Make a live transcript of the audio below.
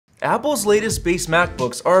Apple's latest base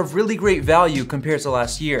MacBooks are of really great value compared to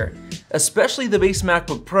last year, especially the base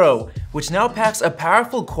MacBook Pro, which now packs a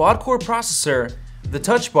powerful quad-core processor, the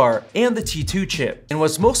Touch Bar, and the T2 chip. And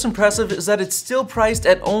what's most impressive is that it's still priced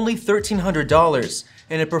at only $1,300,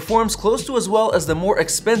 and it performs close to as well as the more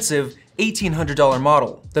expensive $1,800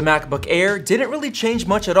 model. The MacBook Air didn't really change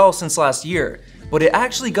much at all since last year, but it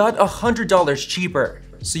actually got $100 cheaper.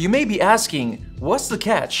 So you may be asking, what's the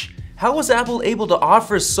catch? How was Apple able to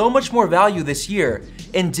offer so much more value this year,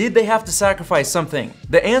 and did they have to sacrifice something?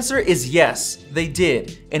 The answer is yes, they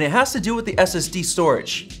did, and it has to do with the SSD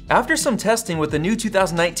storage. After some testing with the new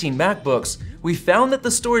 2019 MacBooks, we found that the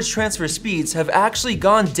storage transfer speeds have actually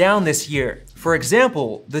gone down this year. For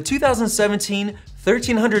example, the 2017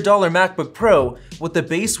 $1,300 MacBook Pro with the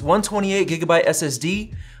base 128GB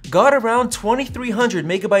SSD got around 2,300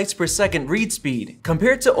 megabytes per second read speed,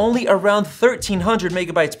 compared to only around 1,300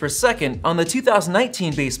 megabytes per second on the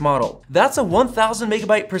 2019 base model. That's a 1,000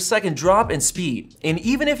 megabyte per second drop in speed, and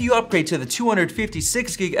even if you upgrade to the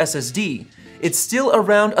 256GB SSD, it's still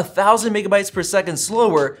around 1,000 megabytes per second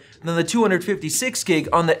slower than the 256GB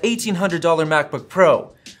on the $1,800 MacBook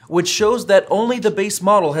Pro, which shows that only the base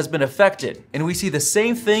model has been affected. And we see the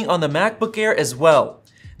same thing on the MacBook Air as well.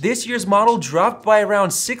 This year's model dropped by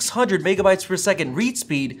around 600 megabytes per second read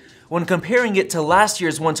speed when comparing it to last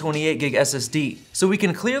year's 128GB SSD. So we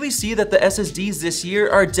can clearly see that the SSDs this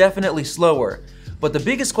year are definitely slower. But the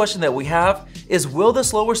biggest question that we have is, will the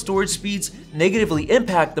slower storage speeds negatively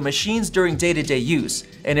impact the machines during day-to-day use?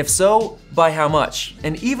 And if so, by how much?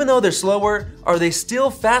 And even though they're slower, are they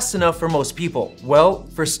still fast enough for most people? Well,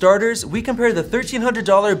 for starters, we compare the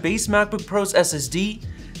 $1,300 base MacBook Pro's SSD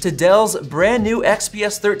to Dell's brand new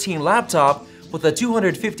XPS 13 laptop with a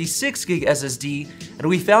 256GB SSD, and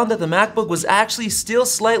we found that the MacBook was actually still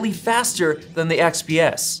slightly faster than the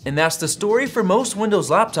XPS. And that's the story for most Windows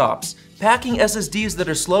laptops, packing SSDs that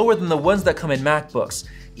are slower than the ones that come in MacBooks,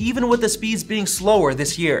 even with the speeds being slower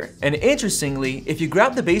this year. And interestingly, if you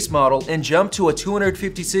grab the base model and jump to a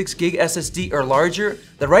 256GB SSD or larger,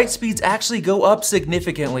 the write speeds actually go up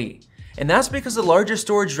significantly. And that's because the larger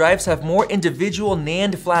storage drives have more individual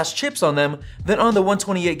NAND flash chips on them than on the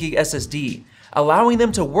 128GB SSD, allowing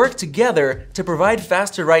them to work together to provide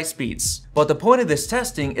faster write speeds. But the point of this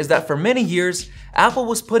testing is that for many years, Apple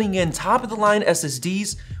was putting in top-of-the-line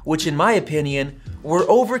SSDs, which in my opinion, were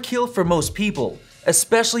overkill for most people,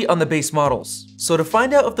 especially on the base models. So to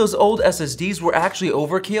find out if those old SSDs were actually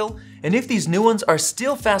overkill, and if these new ones are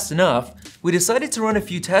still fast enough, we decided to run a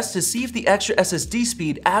few tests to see if the extra SSD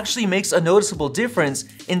speed actually makes a noticeable difference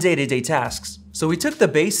in day-to-day tasks. So we took the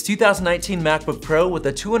base 2019 MacBook Pro with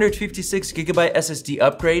a 256GB SSD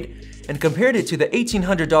upgrade and compared it to the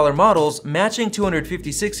 $1,800 model's matching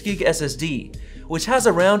 256GB SSD, which has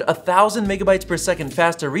around 1,000 megabytes per second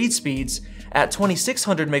faster read speeds at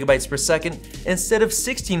 2,600 megabytes per second instead of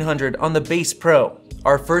 1,600 on the base Pro.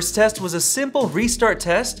 Our first test was a simple restart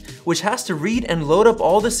test, which has to read and load up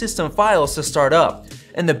all the system files to start up,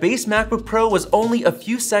 and the base MacBook Pro was only a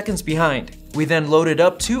few seconds behind. We then loaded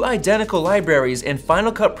up two identical libraries in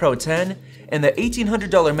Final Cut Pro 10, and the $1,800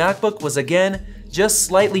 MacBook was again just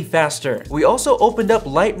slightly faster. We also opened up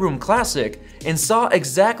Lightroom Classic and saw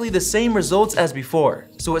exactly the same results as before.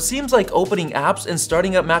 So it seems like opening apps and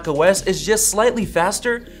starting up macOS is just slightly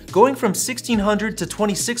faster, going from 1,600 to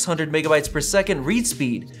 2,600 megabytes per second read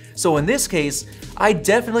speed. So in this case, I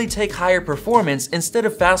definitely take higher performance instead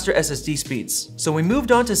of faster SSD speeds. So we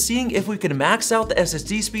moved on to seeing if we could max out the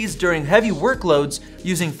SSD speeds during heavy workloads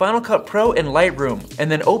using Final Cut Pro and Lightroom,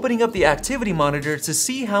 and then opening up the activity monitor to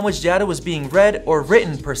see how much data was being read or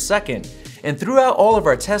written per second. And throughout all of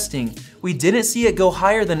our testing, we didn't see it go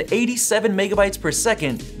higher than 87 megabytes per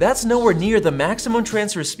second. That's nowhere near the maximum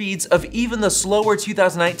transfer speeds of even the slower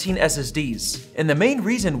 2019 SSDs. And the main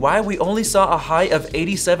reason why we only saw a high of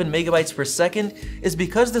 87 megabytes per second is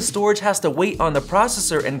because the storage has to wait on the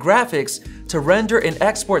processor and graphics to render and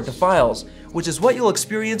export the files, which is what you'll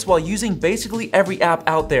experience while using basically every app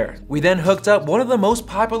out there. We then hooked up one of the most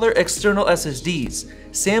popular external SSDs,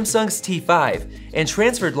 Samsung's T5, and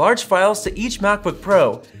transferred large files to each MacBook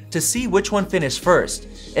Pro to see which one finished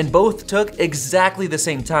first, and both took exactly the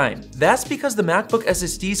same time. That's because the MacBook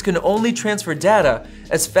SSDs can only transfer data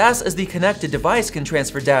as fast as the connected device can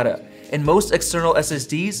transfer data, and most external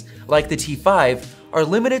SSDs, like the T5, are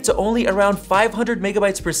limited to only around 500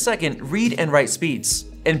 megabytes per second read and write speeds.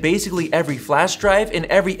 And basically every flash drive and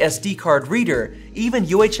every SD card reader, even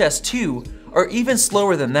UHS-2, are even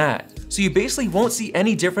slower than that. so you basically won't see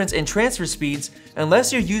any difference in transfer speeds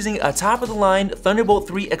unless you're using a top-of-the-line Thunderbolt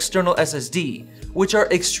 3 external SSD, which are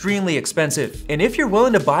extremely expensive. And if you're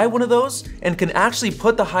willing to buy one of those and can actually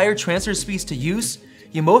put the higher transfer speeds to use,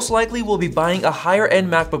 you most likely will be buying a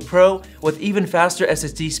higher-end MacBook Pro with even faster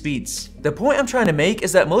SSD speeds. The point I'm trying to make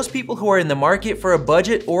is that most people who are in the market for a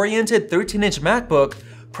budget-oriented 13-inch MacBook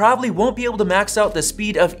probably won't be able to max out the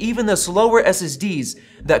speed of even the slower SSDs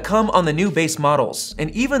that come on the new base models. And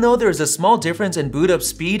even though there is a small difference in boot up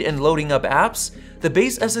speed and loading up apps, the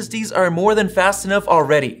base SSDs are more than fast enough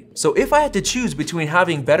already. So if I had to choose between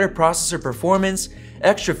having better processor performance,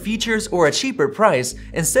 extra features, or a cheaper price,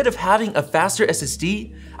 instead of having a faster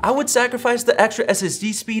SSD, I would sacrifice the extra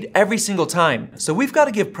SSD speed every single time. So we've got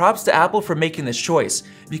to give props to Apple for making this choice,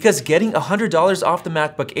 because getting $100 off the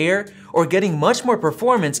MacBook Air or getting much more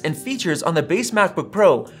performance and features on the base MacBook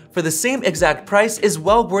Pro for the same exact price is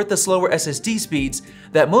well worth the slower SSD speeds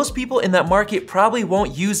that most people in that market probably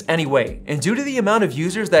won't use anyway. And due to the amount of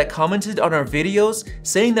users that commented on our videos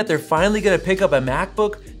saying that they're finally gonna pick up a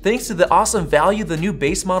MacBook thanks to the awesome value the new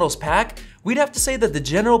base models pack, we'd have to say that the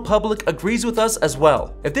general public agrees with us as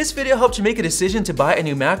well. If this video helped you make a decision to buy a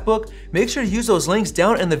new MacBook, make sure to use those links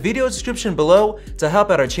down in the video description below to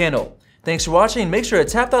help out our channel. Thanks for watching, and make sure to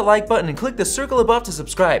tap that like button and click the circle above to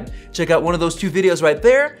subscribe. Check out one of those 2 videos right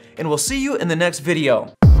there, and we'll see you in the next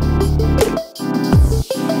video.